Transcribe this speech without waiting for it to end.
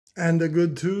And a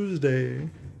good Tuesday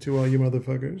to all you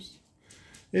motherfuckers.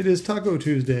 It is Taco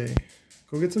Tuesday.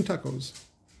 Go get some tacos.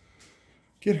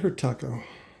 Get her taco.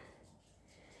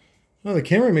 Oh, the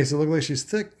camera makes it look like she's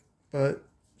thick, but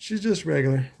she's just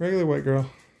regular white girl.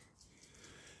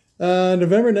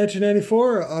 November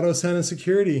 1994, Auto Sound and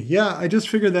Security. Yeah, I just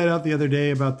figured that out the other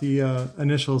day about the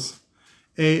initials.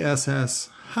 A.S.S.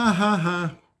 Ha ha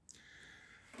ha.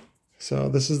 So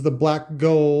this is the black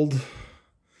gold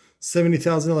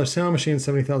 $70,000 sound machine,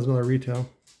 $70,000 retail.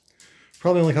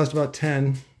 Probably only cost about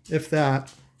 10, if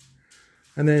that.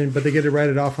 And then, but they get to write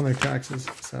it off on their taxes.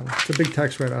 So it's a big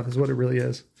tax write-off is what it really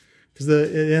is. Because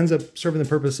it ends up serving the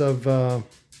purpose of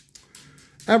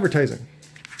advertising.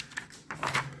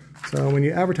 So when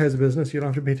you advertise a business, you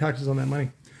don't have to pay taxes on that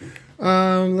money.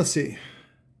 Let's see.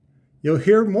 You'll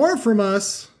hear more from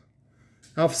us.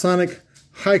 Alphasonic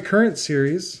High Current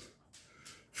Series.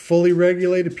 Fully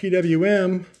regulated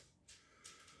PWM.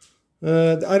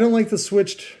 I don't like the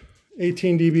switched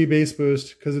 18 dB bass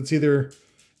boost because it's either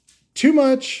too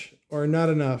much or not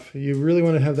enough. You really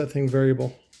want to have that thing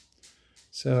variable.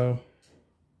 So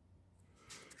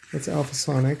that's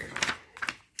Alphasonic.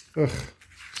 Ugh,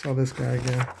 saw this guy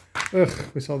again. Ugh,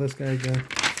 we saw this guy again.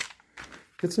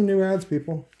 Get some new ads,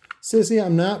 people. Sissy,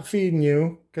 I'm not feeding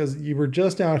you because you were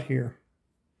just out here.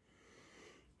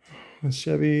 A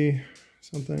Chevy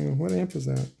something. What amp is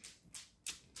that?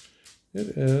 It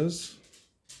is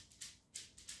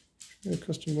a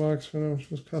custom box.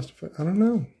 Was cost effective. I don't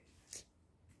know.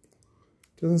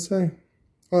 Doesn't say.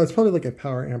 Oh, it's probably like a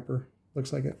power amper.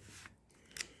 Looks like it.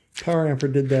 Power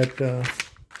amper did that.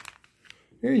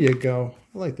 Here you go.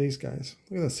 I like these guys.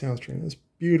 Look at that sound stream. This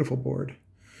beautiful board.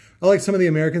 I like some of the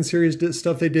American series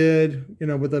stuff they did, you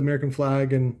know, with the American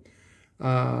flag and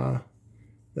the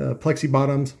plexi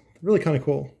bottoms. Really kind of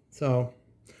cool. So,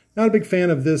 not a big fan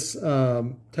of this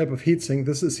type of heatsink.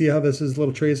 This is, see how this is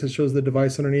little trace that shows the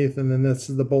device underneath, and then this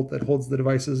is the bolt that holds the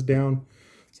devices down.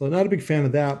 So not a big fan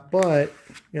of that, but,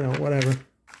 you know, whatever.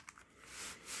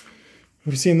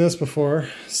 We've seen this before.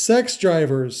 Sex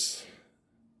Drivers.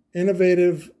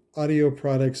 Innovative Audio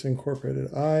Products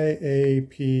Incorporated.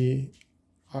 IAP.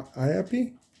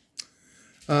 IAP?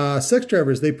 Sex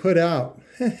Drivers, they put out.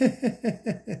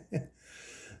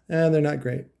 And they're not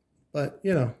great. But,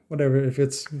 you know, whatever. If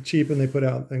it's cheap and they put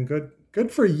out, then good. Good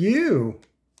for you.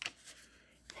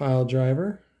 Pile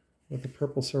driver with the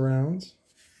purple surrounds.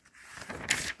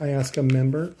 IASCA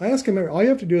member. IASCA member. All you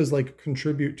have to do is like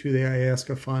contribute to the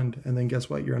IASCA fund, and then guess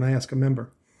what? You're an IASCA member.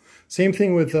 Same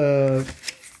thing with what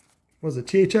was it,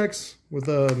 THX with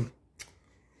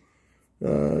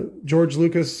George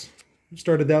Lucas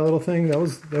started that little thing. That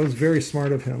was very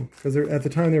smart of him because at the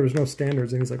time there was no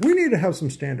standards, and he's like, we need to have some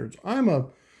standards. I'm a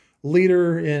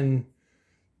leader in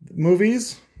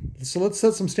movies, so let's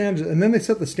set some standards. And then they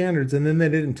set the standards, and then they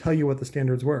didn't tell you what the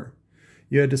standards were.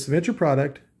 You had to submit your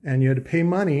product, and you had to pay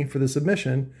money for the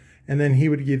submission, and then he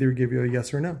would either give you a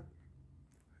yes or no.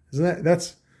 Isn't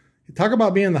that's talk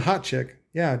about being the hot chick?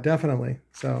 Yeah, definitely.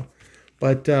 So,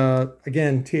 but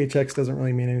again, THX doesn't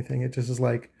really mean anything. It just is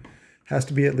like has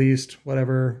to be at least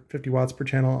whatever 50 watts per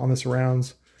channel on the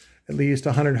surrounds. At least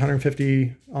 100,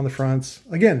 150 on the fronts.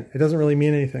 Again, it doesn't really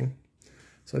mean anything.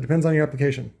 So it depends on your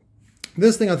application.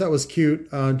 This thing I thought was cute.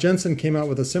 Jensen came out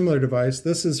with a similar device.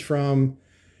 This is from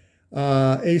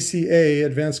ACA,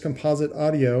 Advanced Composite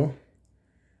Audio.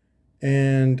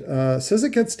 And says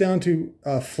it gets down to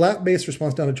flat bass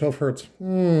response down to 12 hertz.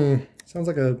 Sounds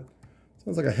like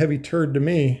a heavy turd to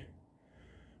me.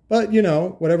 But, you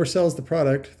know, whatever sells the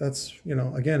product, that's, you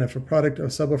know, again, if a product, a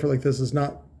subwoofer like this is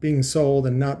not being sold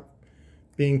and not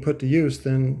being put to use,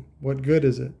 then what good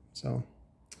is it? So,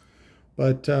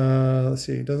 but let's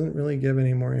see, it doesn't really give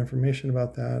any more information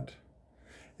about that.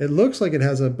 It looks like it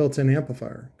has a built-in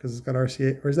amplifier because it's got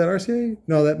RCA, or is that RCA?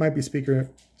 No, that might be speaker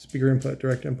input,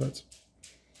 direct inputs.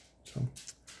 So,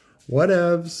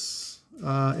 whatevs.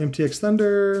 MTX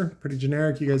Thunder, pretty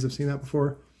generic. You guys have seen that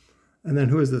before. And then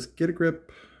who is this? Get a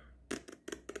Grip.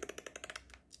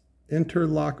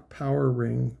 Interlock Power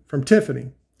Ring from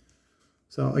Tiffany.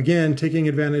 So again, taking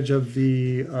advantage of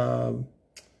the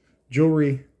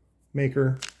jewelry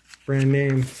maker brand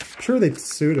name. I'm sure they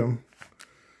sued them.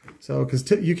 So because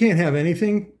you can't have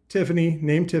anything Tiffany,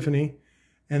 named Tiffany,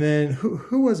 and then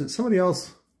who was it? Somebody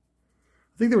else.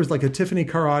 I think there was like a Tiffany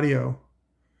Car Audio,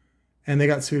 and they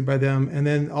got sued by them. And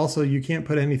then also you can't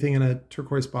put anything in a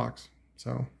turquoise box.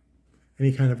 So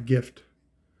any kind of gift,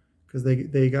 because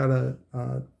they got a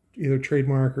either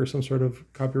trademark or some sort of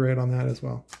copyright on that as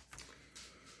well.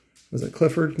 Was it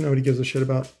Clifford? Nobody gives a shit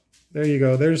about. There you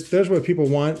go. There's what people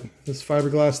want. This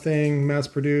fiberglass thing, mass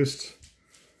produced.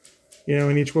 You know,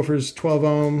 and each woofer is 12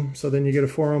 ohm, so then you get a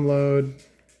 4 ohm load.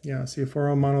 Yeah, see a 4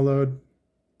 ohm mono load.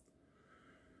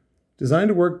 Designed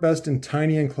to work best in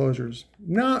tiny enclosures.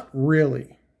 Not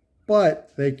really,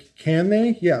 but can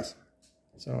they? Yes.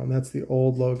 So that's the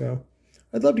old logo.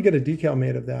 I'd love to get a decal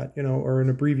made of that, you know, or an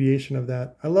abbreviation of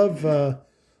that. I love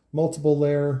multiple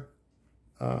layer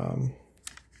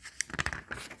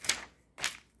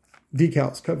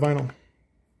decals, cut vinyl.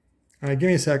 All right, give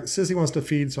me a sec. Sissy wants to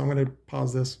feed, so I'm going to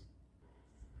pause this.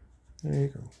 There you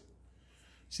go.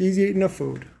 She's eating the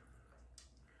food.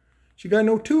 She got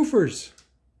no twofers.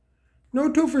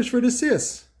 No twofers for the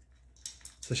sis.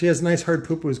 So she has nice hard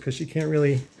poo-poos because she can't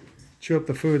really chew up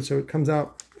the food, so it comes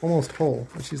out almost whole.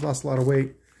 She's lost a lot of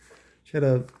weight. She had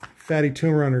a fatty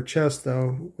tumor on her chest,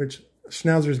 though, which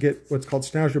schnauzers get what's called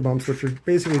schnauzer bumps, which are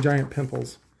basically giant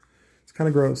pimples. It's kind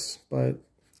of gross, but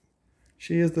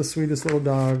she is the sweetest little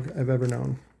dog I've ever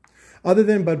known. Other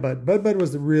than Bud Bud. Bud Bud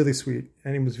was really sweet,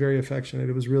 and he was very affectionate.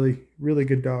 It was really, really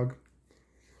good dog.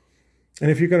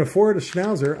 And if you can afford a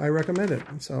schnauzer, I recommend it.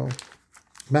 So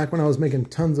back when I was making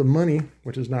tons of money,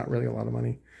 which is not really a lot of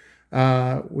money,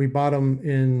 we bought him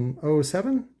in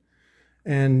 07,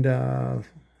 and I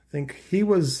think he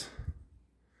was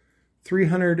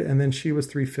 300, and then she was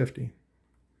 350.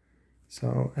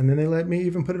 So, and then they let me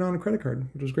even put it on a credit card,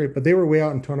 which was great. But they were way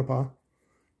out in Tonopah,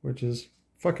 which is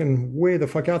fucking way the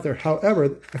fuck out there.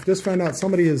 However, I've just found out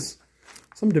some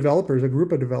developers, a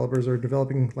group of developers are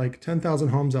developing like 10,000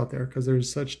 homes out there because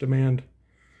there's such demand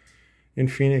in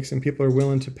Phoenix, and people are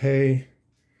willing to pay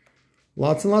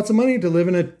lots and lots of money to live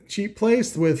in a cheap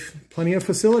place with plenty of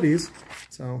facilities.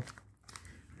 So,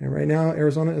 and right now,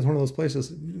 Arizona is one of those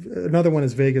places. Another one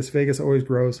is Vegas. Vegas always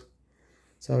grows.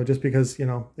 So just because, you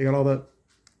know, they got all the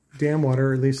dam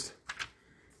water, at least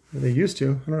they used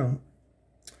to. I don't know.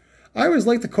 I always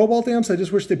like the Cobalt amps. I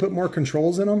just wish they put more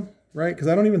controls in them, right? Because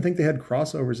I don't even think they had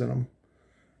crossovers in them.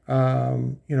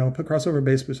 You know, put crossover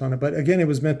bass boost on it. But again, it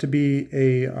was meant to be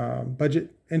a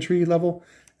budget entry level.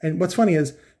 And what's funny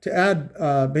is to add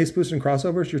bass boost and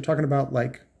crossovers, you're talking about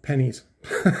like pennies.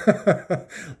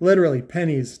 Literally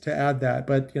pennies to add that.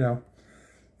 But, you know,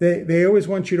 they always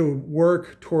want you to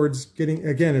work towards getting,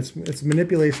 again, it's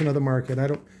manipulation of the market. I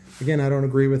don't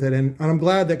agree with it. And I'm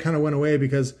glad that kind of went away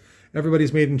because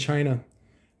everybody's made in China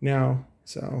now.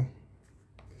 So,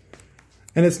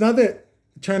 and it's not that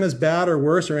China's bad or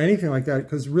worse or anything like that,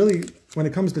 because really when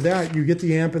it comes to that, you get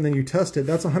the amp and then you test it.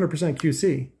 That's 100%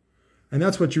 QC. And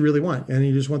that's what you really want. And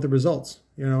you just want the results,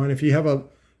 you know. And if you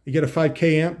get a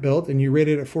 5K amp built and you rate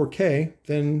it at 4K,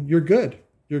 then you're good.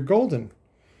 You're golden.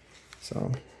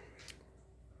 So,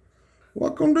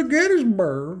 welcome to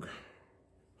Gettysburg.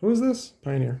 Who is this?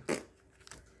 Pioneer.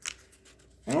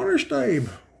 Honest Abe.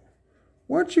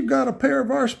 Once you got a pair of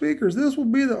our speakers, this will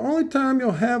be the only time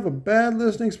you'll have a bad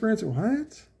listening experience.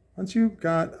 What? Once you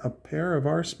got a pair of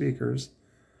our speakers,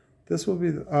 this will be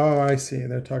the... Oh, I see.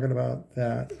 They're talking about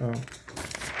that. Oh.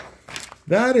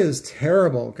 That is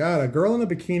terrible. God, a girl in a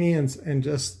bikini and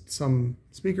just some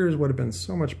speakers would have been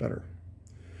so much better.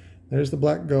 There's the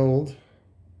black gold.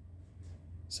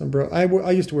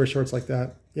 I used to wear shorts like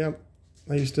that. Yep.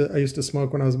 I used to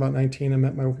smoke when I was about 19. I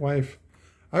met my wife.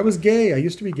 I was gay. I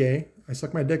used to be gay. I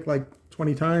sucked my dick like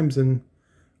 20 times,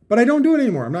 but I don't do it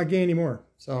anymore. I'm not gay anymore.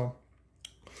 So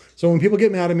when people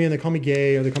get mad at me and they call me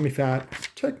gay or they call me fat,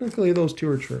 technically those two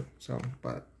are true. So,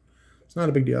 but it's not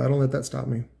a big deal. I don't let that stop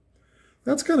me.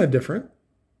 That's kind of different.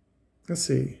 Let's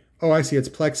see. Oh, I see. It's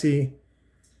plexi.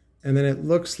 And then it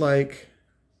looks like,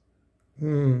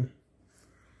 let's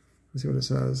see what it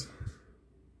says.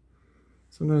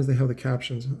 Sometimes they have the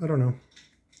captions. I don't know.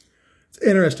 It's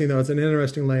interesting, though. It's an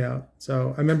interesting layout.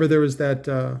 So I remember there was that,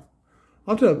 I'll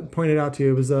have to point it out to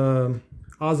you. It was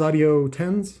Oz Audio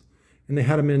 10s, and they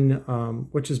had them in,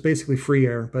 which is basically free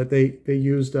air, but they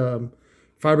used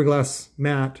fiberglass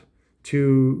mat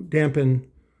to dampen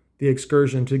the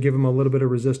excursion, to give them a little bit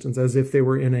of resistance as if they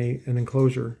were in an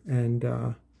enclosure. And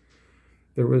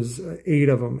there was 8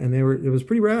 of them, and it was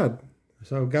pretty rad.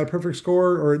 So got a perfect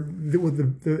score, or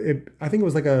I think it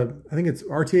was like I think it's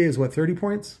RTA is what, 30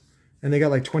 points? And they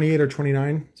got like 28 or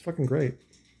 29. It's fucking great.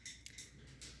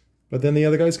 But then the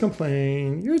other guys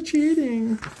complain, you're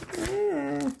cheating.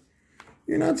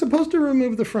 You're not supposed to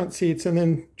remove the front seats and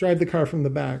then drive the car from the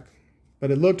back.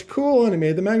 But it looked cool and it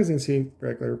made the magazine seat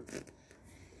regular.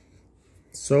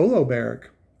 Solo barrack.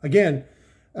 Again,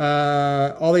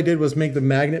 all they did was make the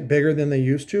magnet bigger than they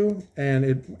used to. And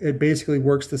it basically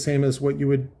works the same as what you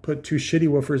would put 2 shitty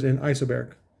woofers in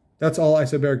isobaric. That's all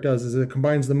isobaric does, is it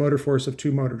combines the motor force of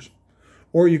 2 motors.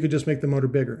 Or you could just make the motor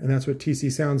bigger, and that's what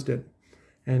TC Sounds did.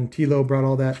 And T-Lo brought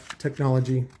all that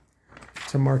technology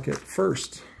to market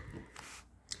first.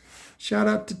 Shout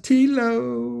out to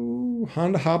Tilo.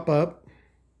 Honda Hop Up.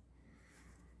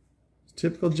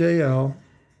 Typical JL.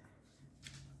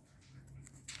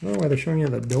 I don't know why they're showing you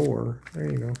the door. There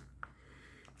you go.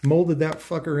 Molded that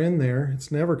fucker in there.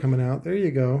 It's never coming out. There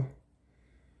you go.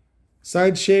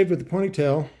 Side shaved with the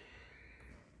ponytail.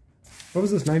 What was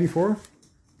this, 94?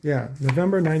 Yeah,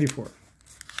 November 94.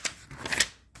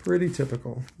 Pretty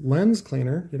typical. Lens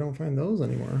cleaner. You don't find those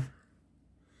anymore.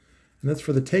 And that's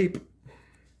for the tape.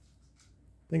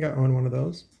 I think I own one of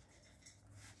those.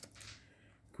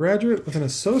 Graduate with an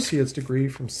associate's degree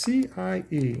from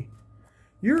CIE.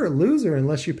 You're a loser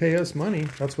unless you pay us money.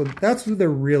 That's what they're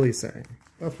really saying.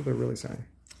 That's what they're really saying.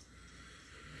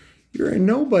 You're a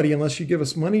nobody unless you give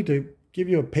us money to give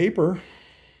you a paper.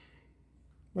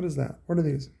 What is that? What are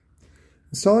these?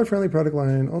 Installer-friendly product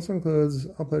line also includes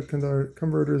output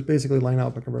converters, basically line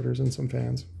output converters and some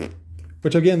fans.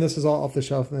 Which again, this is all off the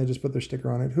shelf and they just put their sticker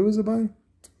on it. Who is it by?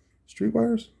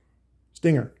 Streetwires?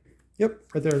 Stinger. Yep,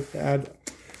 right there. The ad.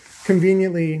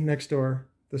 Conveniently next door,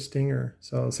 the Stinger.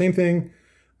 So same thing.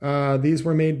 These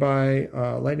were made by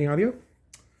Lightning Audio.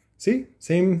 See?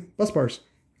 Same bus bars.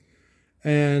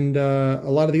 And a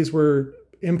lot of these were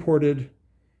imported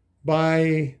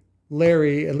by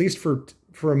Larry, at least for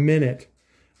a minute,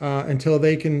 until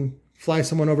they can fly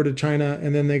someone over to China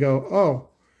and then they go, oh,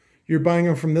 you're buying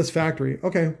them from this factory.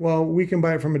 Okay, well, we can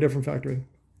buy it from a different factory.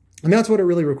 And that's what it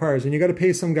really requires. And you got to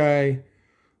pay some guy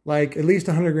like at least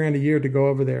 $100 grand a year to go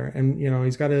over there. And, you know,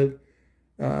 he's got to,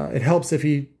 it helps if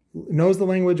he knows the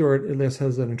language or at least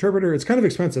has an interpreter. It's kind of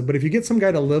expensive, but if you get some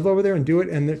guy to live over there and do it,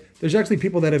 and there's actually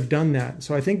people that have done that.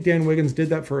 So I think Dan Wiggins did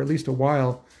that for at least a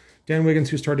while. Dan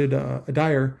Wiggins, who started a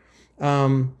dyer,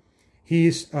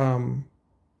 he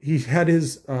had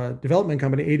his development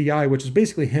company, ADI, which is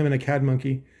basically him and a CAD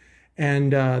monkey.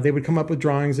 And they would come up with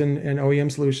drawings and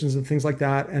OEM solutions and things like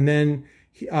that. And then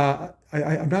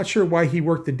I'm not sure why he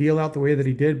worked the deal out the way that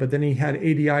he did, but then he had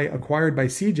ADI acquired by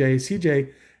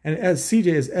CJ, and as CJ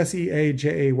is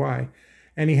SEAJAY,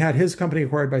 and he had his company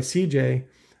acquired by CJ,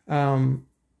 and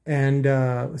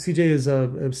CJ is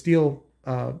a steel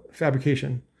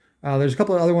fabrication. There's a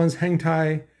couple of other ones, Hang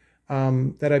Tie,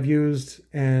 that I've used,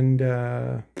 and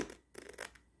I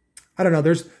don't know.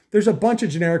 There's a bunch of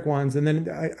generic ones, and then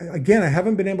I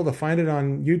haven't been able to find it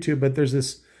on YouTube, but there's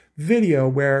this video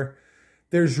where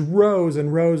there's rows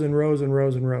and rows and rows and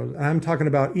rows and rows. And I'm talking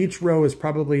about each row is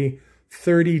probably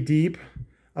 30 deep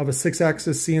of a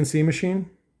 6-axis CNC machine.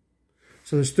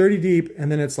 So there's 30 deep,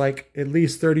 and then it's like at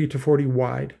least 30 to 40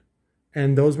 wide.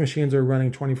 And those machines are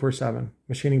running 24/7,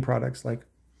 machining products. Like,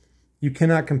 you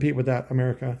cannot compete with that,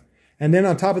 America. And then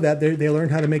on top of that, they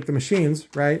learned how to make the machines,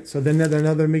 right? So then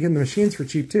they're making the machines for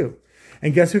cheap too.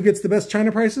 And guess who gets the best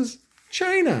China prices?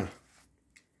 China.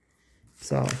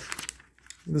 So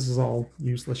this is all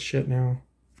useless shit now.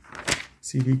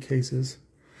 CD cases.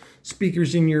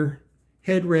 Speakers in your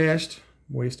headrest.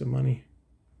 Waste of money.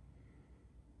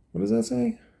 What does that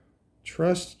say?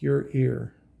 Trust your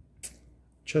ear.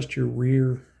 Trust your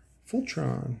rear.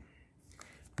 Fultron.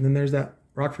 And then there's that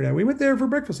Rockford ad. We went there for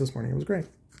breakfast this morning. It was great.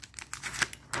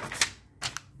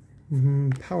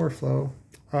 Power flow.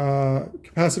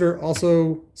 Capacitor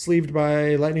also sleeved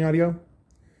by Lightning Audio.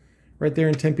 Right there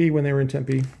in Tempe when they were in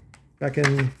Tempe. Back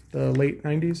in the late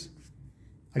 90s.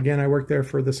 Again, I worked there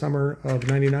for the summer of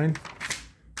 99.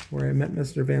 Where I met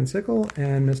Mr. Van Sickle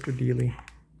and Mr. Dealey.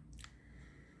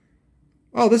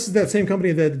 Oh, this is that same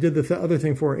company that did the other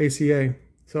thing for ACA.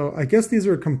 So I guess these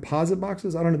are composite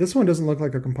boxes. I don't know. This one doesn't look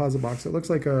like a composite box. It looks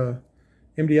like a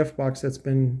MDF box that's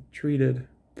been treated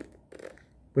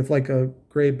with like a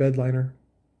gray bed liner.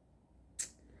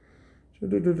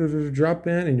 Drop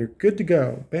in and you're good to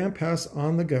go. Bam, pass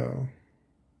on the go.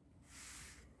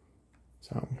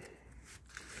 So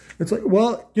it's like,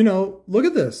 well, you know, look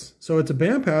at this. So it's a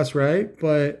band pass, right?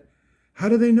 But how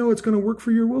do they know it's going to work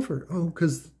for your woofer? Oh,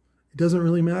 because it doesn't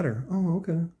really matter. Oh,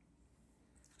 okay.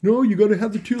 No, you got to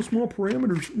have the two small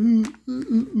parameters.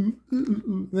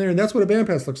 There, and that's what a band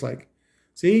pass looks like.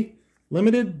 See?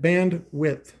 Limited band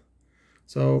width.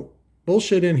 So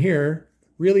bullshit in here,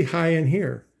 really high in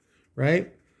here,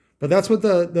 right? But that's what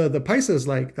the Paisa is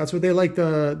like. That's what they like.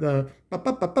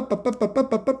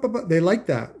 They like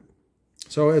that.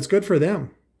 So it's good for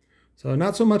them. So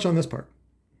not so much on this part.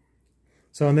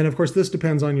 So, and then of course this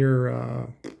depends on your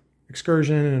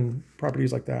excursion and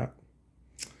properties like that.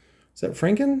 Is that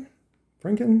frankincense?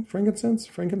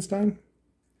 Frankenstein?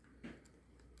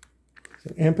 Is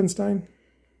it Ampenstein?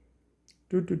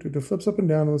 Flips up and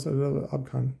down.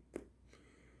 Obcon.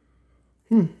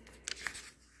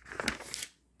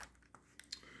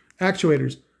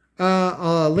 Actuators.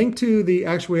 Link to the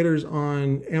actuators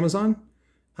on Amazon.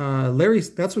 Larry,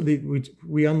 that's what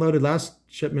we unloaded last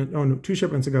shipment, oh no, 2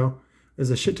 shipments ago. There's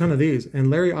a shit ton of these, and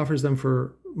Larry offers them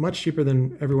for much cheaper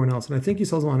than everyone else, and I think he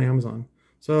sells them on Amazon.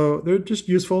 So they're just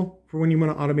useful for when you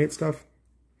want to automate stuff.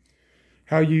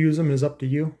 How you use them is up to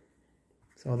you.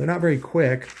 So they're not very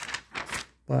quick,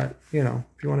 but you know,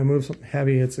 if you want to move something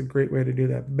heavy, it's a great way to do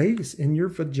that. Bass in your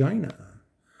vagina.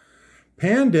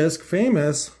 Pan disc,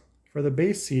 famous for the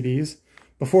bass CDs,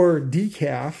 before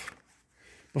decaf,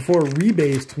 before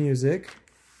rebased music.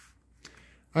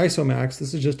 Isomax,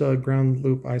 this is just a ground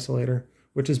loop isolator,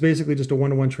 which is basically just a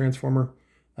one-to-one transformer.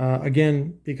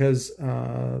 Again, because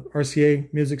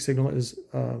RCA music signal is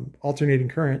alternating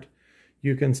current,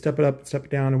 you can step it up, step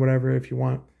it down, or whatever if you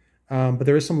want. But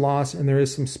there is some loss and there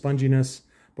is some sponginess.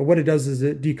 But what it does is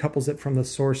it decouples it from the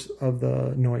source of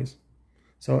the noise.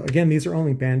 So again, these are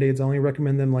only Band-Aids. I only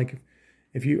recommend them like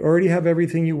if you already have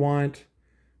everything you want,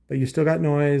 but you still got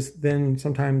noise, then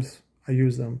sometimes I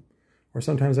use them. Or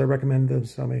sometimes I recommend them to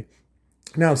somebody.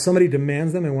 Now, if somebody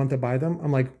demands them and want to buy them,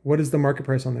 I'm like, what is the market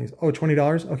price on these? Oh,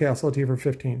 $20? Okay, I'll sell it to you for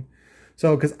 $15.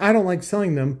 So, because I don't like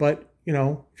selling them, but, you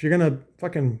know, if you're going to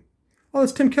fucking... Oh,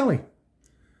 it's Tim Kelly.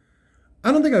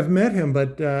 I don't think I've met him,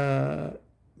 but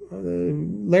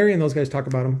Larry and those guys talk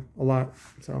about him a lot.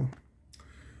 So,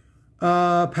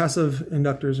 passive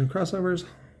inductors and crossovers.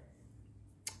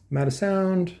 Mata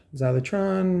Sound,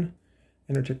 Xylitron,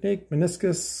 Intertechnique,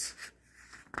 Meniscus,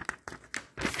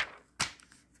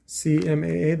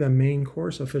 CMAA, the main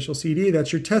course official CD.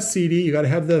 That's your test CD. You got to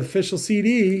have the official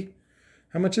CD.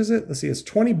 How much is it? Let's see. It's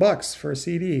 $20 for a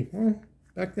CD. Well,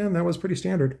 back then, that was pretty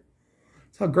standard.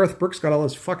 That's how Garth Brooks got all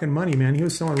his fucking money, man. He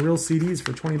was selling real CDs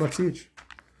for $20 each.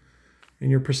 And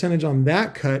your percentage on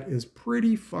that cut is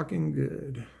pretty fucking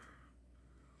good.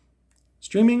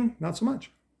 Streaming, not so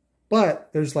much. But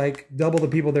there's like double the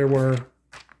people there were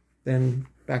than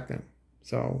back then.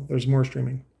 So there's more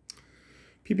streaming.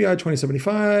 PPI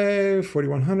 2075,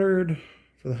 4100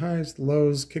 for the highs, the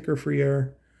lows, kicker free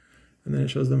air. And then it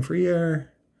shows them free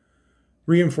air.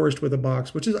 Reinforced with a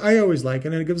box, which is I always like.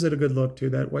 And it gives it a good look too.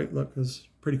 That white look is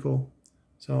pretty cool.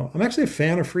 So I'm actually a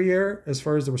fan of free air as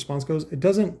far as the response goes. It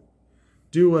doesn't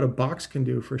do what a box can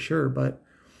do for sure. But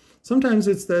sometimes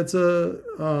that's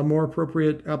a more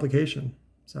appropriate application.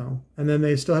 So, and then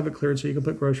they still have it cleared so you can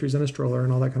put groceries in a stroller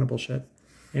and all that kind of bullshit.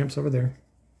 Amps over there.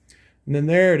 And then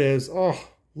there it is. Oh,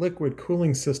 liquid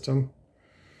cooling system.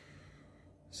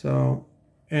 So,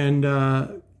 and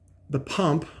the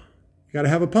pump, you got to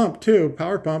have a pump too,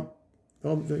 power pump,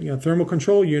 thermal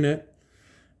control unit,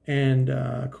 and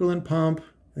coolant pump.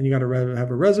 Then you got to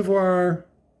have a reservoir,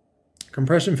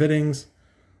 compression fittings.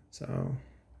 So,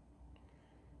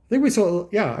 I think we sold,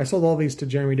 yeah, I sold all these to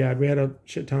Jeremy Dad. We had a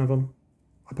shit ton of them.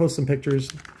 I'll post some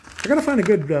pictures. I got to find a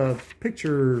good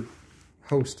picture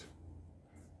host.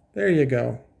 There you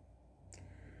go.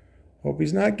 Hope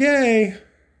he's not gay.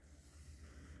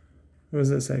 What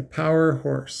does it say? Power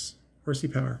horse. Horsey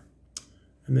power.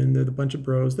 And then there's a bunch of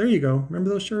bros. There you go. Remember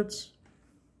those shirts?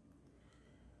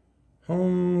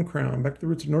 Home crown. Back to the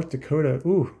roots of North Dakota.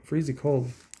 Ooh, freezy cold.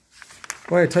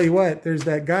 Boy, I tell you what, there's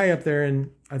that guy up there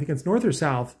in, I think it's North or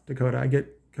South Dakota. I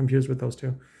get confused with those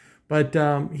two. But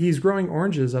he's growing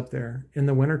oranges up there in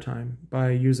the wintertime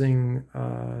by using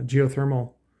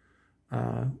geothermal.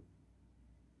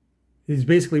 He's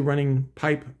basically running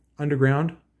pipe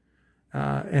underground,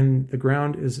 and the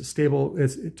ground is stable.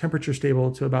 It's temperature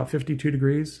stable to about 52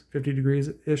 degrees, 50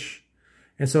 degrees-ish.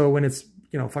 And so when it's,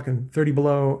 fucking 30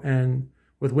 below and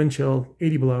with wind chill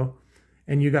 80 below,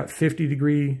 and you got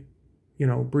 50-degree,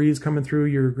 breeze coming through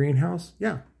your greenhouse,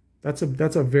 yeah, that's a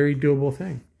very doable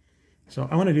thing. So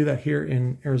I want to do that here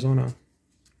in Arizona.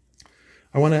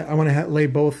 I want to lay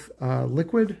both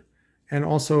liquid and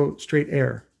also straight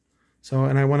air. So,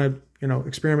 and I want to,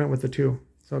 experiment with the two.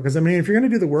 So, because I mean, if you're going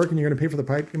to do the work and you're going to pay for the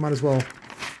pipe, you might as well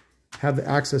have the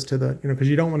access to the, because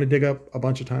you don't want to dig up a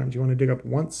bunch of times. You want to dig up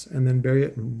once and then bury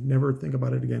it and never think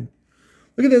about it again.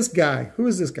 Look at this guy. Who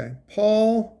is this guy?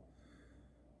 Paul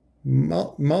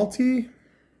Mauti?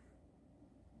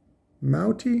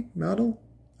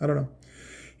 I don't know.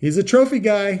 He's a trophy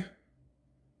guy.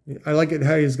 I like it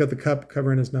how he's got the cup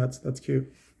covering his nuts. That's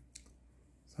cute.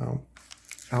 So,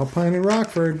 Alpine and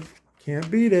Rockford.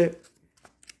 Can't beat it.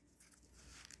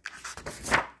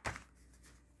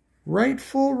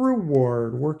 Rightful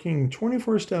reward. Working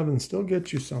 24/7 still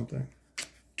gets you something.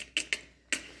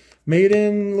 Made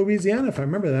in Louisiana, if I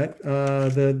remember that.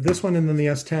 This one and then the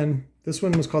S10. This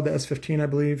one was called the S15, I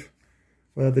believe.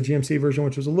 The GMC version,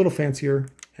 which was a little fancier.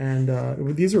 And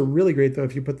these are really great, though,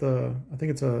 if you put the, I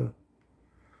think it's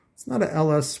not an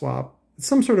LS swap. It's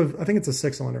some sort of, I think it's a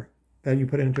 6-cylinder that you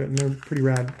put into it, and they're pretty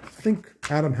rad. I think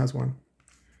Adam has one.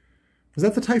 Was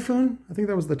that the Typhoon? I think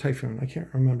that was the Typhoon. I can't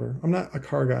remember. I'm not a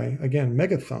car guy. Again,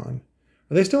 Megathon.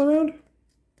 Are they still around?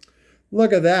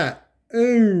 Look at that.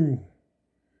 Ooh.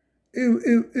 Ooh,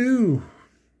 ooh, ooh.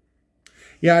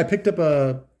 Yeah, I picked up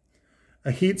a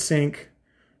heat sink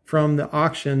from the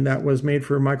auction that was made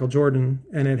for Michael Jordan,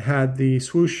 and it had the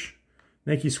swoosh,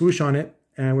 Nike swoosh on it,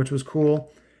 which was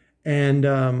cool. And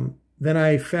then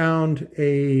I found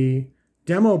a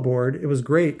demo board. It was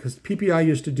great because PPI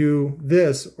used to do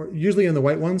this, usually in the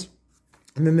white ones,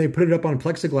 and then they put it up on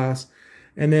plexiglass.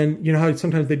 And then, you know how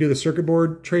sometimes they do the circuit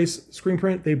board trace screen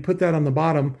print? They put that on the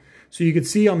bottom so you could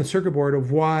see on the circuit board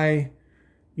of why,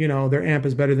 you know, their amp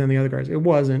is better than the other guys. It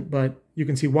wasn't, but you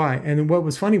can see why. And what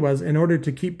was funny was, in order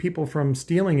to keep people from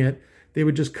stealing it, they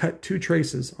would just cut 2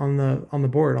 traces on the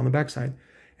board, on the backside.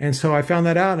 And so I found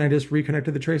that out, and I just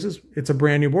reconnected the traces. It's a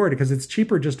brand new board because it's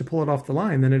cheaper just to pull it off the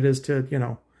line than it is to, you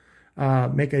know,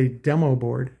 make a demo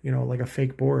board, you know, like a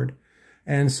fake board.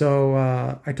 And so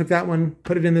I took that one,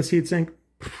 put it in this heatsink,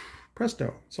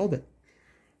 presto, sold it.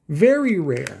 Very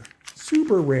rare,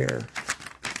 super rare.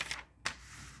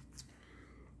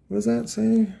 What does that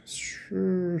say?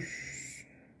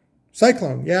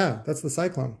 Cyclone, yeah, that's the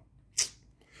Cyclone.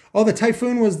 Oh, the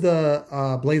Typhoon was the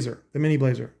Blazer, the mini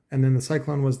Blazer. And then the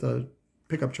Cyclone was the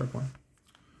pickup truck one.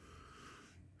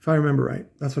 If I remember right.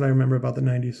 That's what I remember about the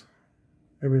 90s.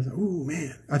 Everybody's like, ooh,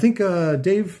 man. I think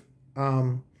Dave,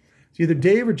 it's either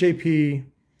Dave or JP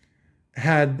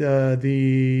had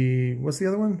the, what's the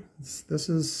other one? This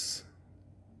is,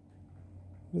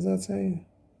 what does that say?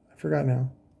 I forgot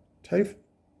now.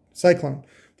 Cyclone.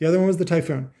 The other one was the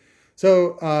Typhoon.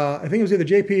 So I think it was either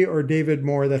JP or David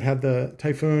Moore that had the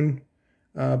Typhoon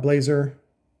Blazer.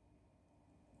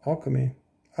 Alchemy.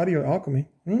 Audio Alchemy.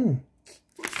 And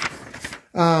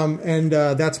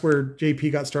that's where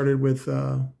JP got started with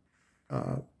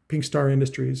Pink Star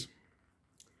Industries.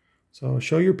 So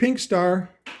show your Pink Star.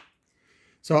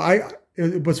 So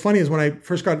what's funny is when I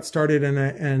first got started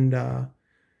and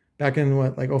back in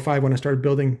what, like 05 when I started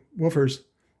building woofers,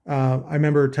 I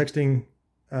remember texting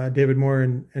David Moore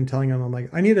and telling him, I'm like,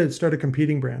 I need to start a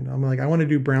competing brand. I'm like, I want to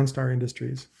do Brown Star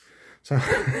Industries. So,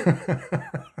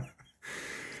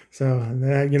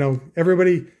 you know,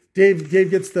 everybody, Dave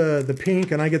gets the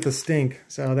pink and I get the stink.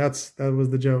 So that was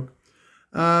the joke.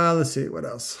 Let's see, what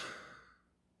else?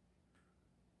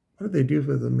 What did they do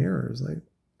with the mirrors? Like,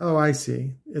 oh, I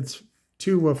see. It's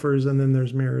 2 woofers and then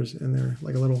there's mirrors in there,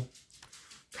 like a little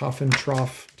coffin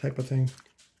trough type of thing.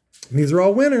 And these are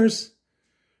all winners.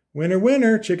 Winner,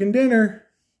 winner, chicken dinner.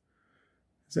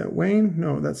 Is that Wayne?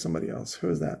 No, that's somebody else. Who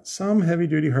is that? Some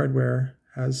heavy-duty hardware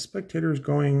has spectators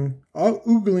going,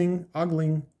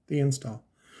 ogling the install.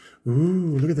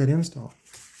 Ooh, look at that install.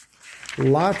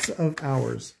 Lots of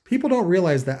hours. People don't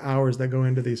realize the hours that go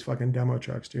into these fucking demo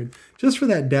trucks, dude. Just for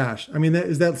that dash. I mean,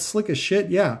 is that slick as shit?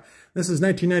 Yeah. This is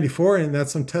 1994, and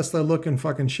that's some Tesla-looking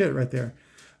fucking shit right there.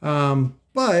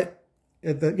 But,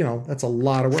 you know, that's a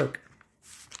lot of work.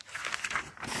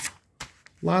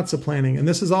 Lots of planning. And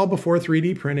this is all before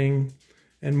 3D printing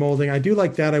and molding. I do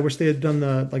like that. I wish they had done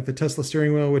the Tesla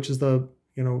steering wheel, which is the,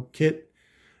 you know, kit.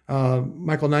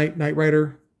 Michael Knight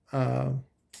Rider. I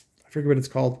forget what it's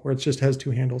called, where it just has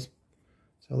 2 handles.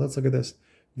 So let's look at this.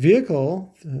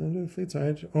 Vehicle, fleet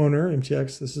side, owner,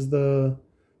 MTX. This is the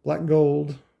black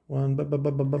gold one. And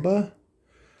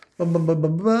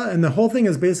the whole thing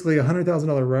is basically a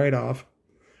 $100,000 write-off.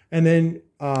 And then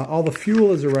all the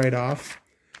fuel is a write-off.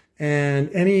 And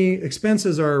any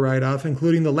expenses are a write-off,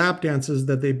 including the lap dances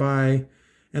that they buy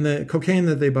and the cocaine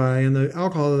that they buy and the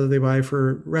alcohol that they buy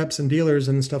for reps and dealers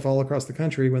and stuff all across the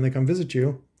country when they come visit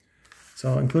you.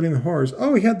 So including the whores.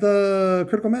 Oh, we had the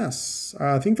critical mass.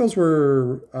 I think those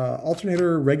were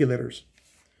alternator regulators.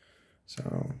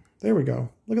 So there we go.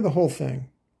 Look at the whole thing.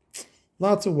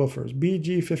 Lots of woofers.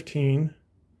 BG15.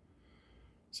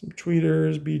 Some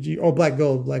tweeters. BG. Oh, black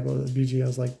gold. Black gold. BG. I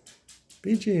was like,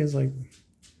 BG is like,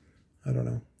 I don't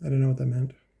know. I didn't know what that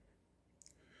meant.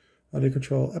 Audio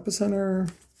control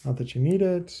epicenter. Not that you need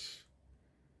it.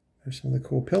 There's some of the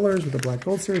cool pillars with the black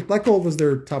gold series. Black gold was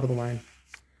their top of the line,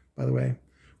 by the way.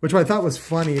 Which I thought was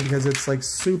funny because it's like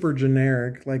super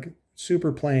generic, like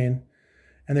super plain.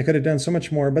 And they could have done so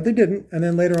much more, but they didn't. And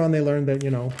then later on they learned that, you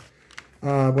know,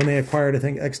 when they acquired, I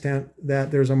think, Extant,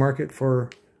 that there's a market for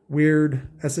weird,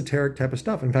 esoteric type of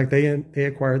stuff. In fact, they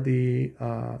acquired the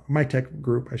MyTech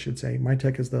group, I should say.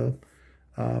 MyTech is the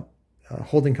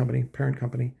holding company, parent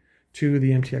company, to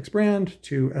the MTX brand,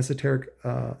 to esoteric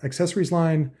accessories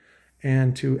line,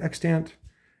 and to Extant,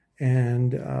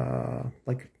 and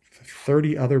like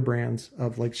 30 other brands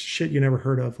of like shit you never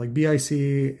heard of, like BIC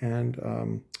and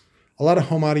a lot of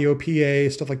home audio, PA,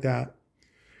 stuff like that.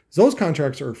 Those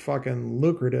contracts are fucking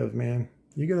lucrative, man.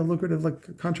 You get a lucrative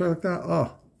contract like that,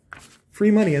 oh,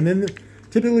 free money. And then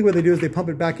typically what they do is they pump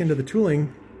it back into the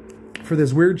tooling for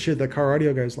this weird shit that car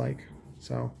audio guys like.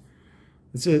 So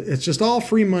it's just all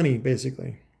free money,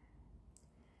 basically.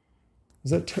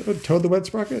 Is that Toad the Wet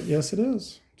Sprocket? Yes, it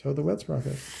is. Toad the Wet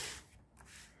Sprocket.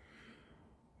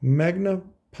 Magna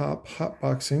Pop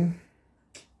Hotboxing.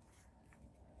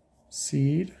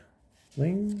 Seed.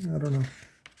 Ling? I don't know.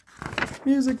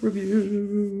 Music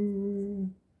review.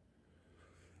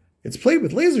 It's played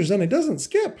with lasers and it doesn't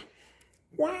skip.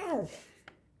 Wow.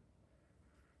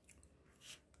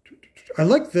 I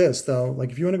like this, though.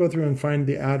 Like, if you want to go through and find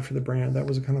the ad for the brand, that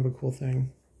was kind of a cool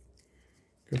thing.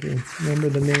 Go through, remember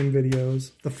the name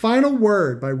videos. The Final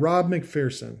Word by Rob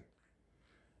McPherson.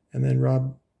 And then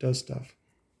Rob does stuff.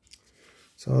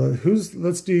 So who's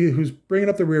bringing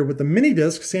up the rear with the mini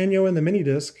disc, Sanyo and the mini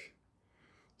disc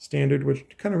standard, which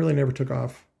kind of really never took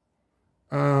off.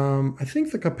 I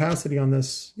think the capacity on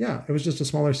this, yeah, it was just a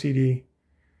smaller CD.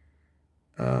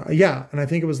 Yeah, and I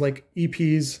think it was like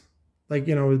EPs, like,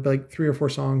 you know, it was like 3 or 4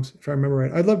 songs, if I remember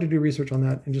right. I'd love to do research on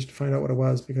that and just to find out what it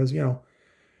was, because, you know,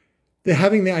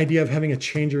 having the idea of having a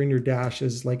changer in your dash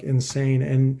is like insane.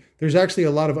 And there's actually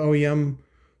a lot of OEM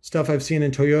stuff I've seen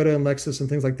in Toyota and Lexus and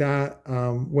things like that,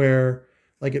 where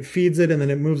like it feeds it and then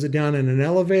it moves it down in an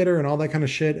elevator and all that kind of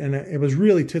shit. And it was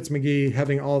really tits McGee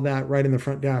having all that right in the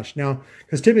front dash. Now,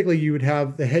 because typically you would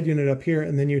have the head unit up here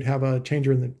and then you'd have a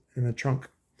changer in the trunk.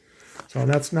 So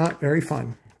that's not very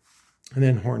fun. And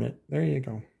then Hornet. There you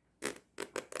go.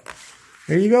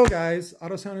 There you go, guys.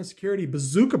 Auto Sound and Security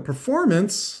Bazooka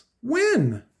Performance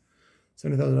win.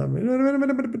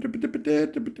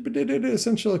 70,000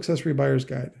 Essential Accessory Buyer's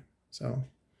Guide. So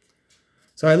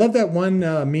I love that one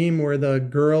meme where the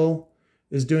girl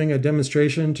is doing a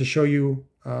demonstration to show you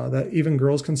that even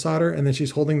girls can solder, and then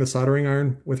she's holding the soldering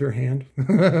iron with her hand.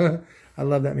 I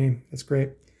love that meme. It's great.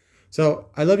 So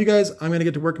I love you guys. I'm going to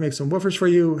get to work and make some woofers for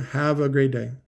you. Have a great day.